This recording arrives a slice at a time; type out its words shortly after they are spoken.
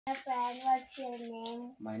Hi friend, what's your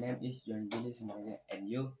name? My name is Juan, and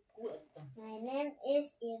you? My name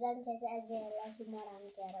is Irene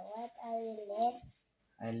Simorangkir. What are you live?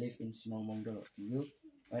 I live in Simongmongdolo. And you?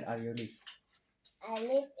 Where are you live? I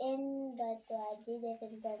live in Batu Haji,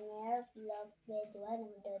 Devin Premier, Blok B2,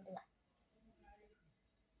 nomor 22.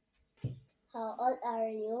 How old are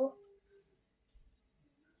you?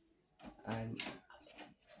 I'm.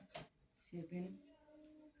 7.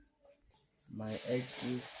 My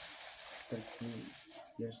age is 30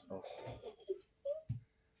 years old.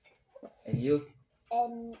 And you?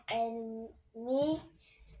 And me,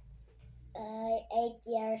 8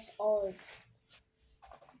 years old.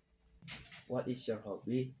 What is your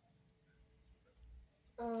hobby?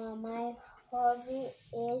 My hobby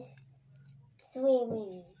is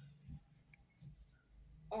swimming.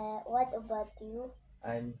 What about you?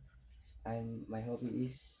 I'm. My hobby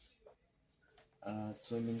is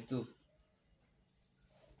swimming too.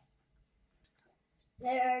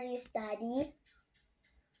 Where are you study?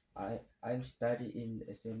 I'm study in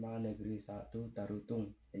SMA Negeri 1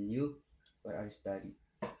 Tarutung. And you? Where are you study?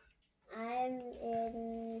 I'm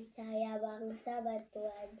in Cahaya Bangsa Batu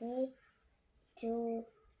Haji to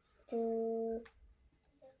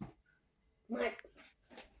Mark.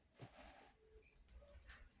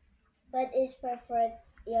 What is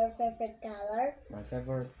your favorite color? My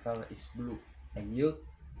favorite color is blue. And you?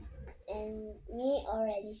 And me,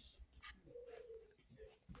 orange.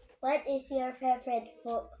 What is your favorite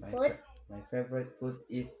food? My favorite food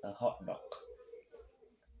is a hot dog.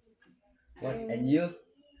 What? And you?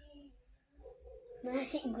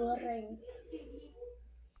 Nasi goreng.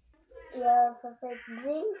 Your favorite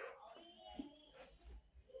drinks?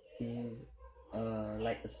 Is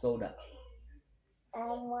like a soda.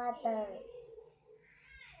 And water.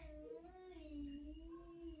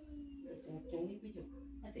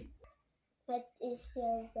 What is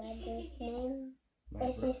your brother's name?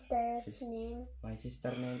 Sister's name? My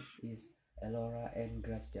sister name is Elora and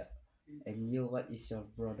Gracia. And you, what is your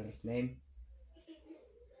brother's name?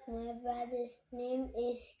 My brother's name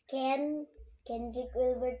is Kendrick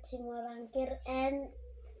Wilbert Simorangkir, and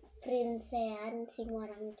Princean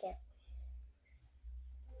Simorangkir.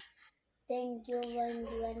 Thank you, Juan,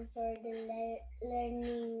 for the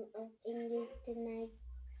learning of English tonight.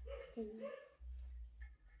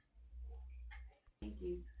 Thank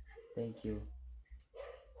you. Thank you.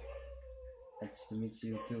 Nice to meet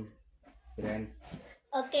you too, Irene.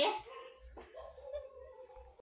 Okay.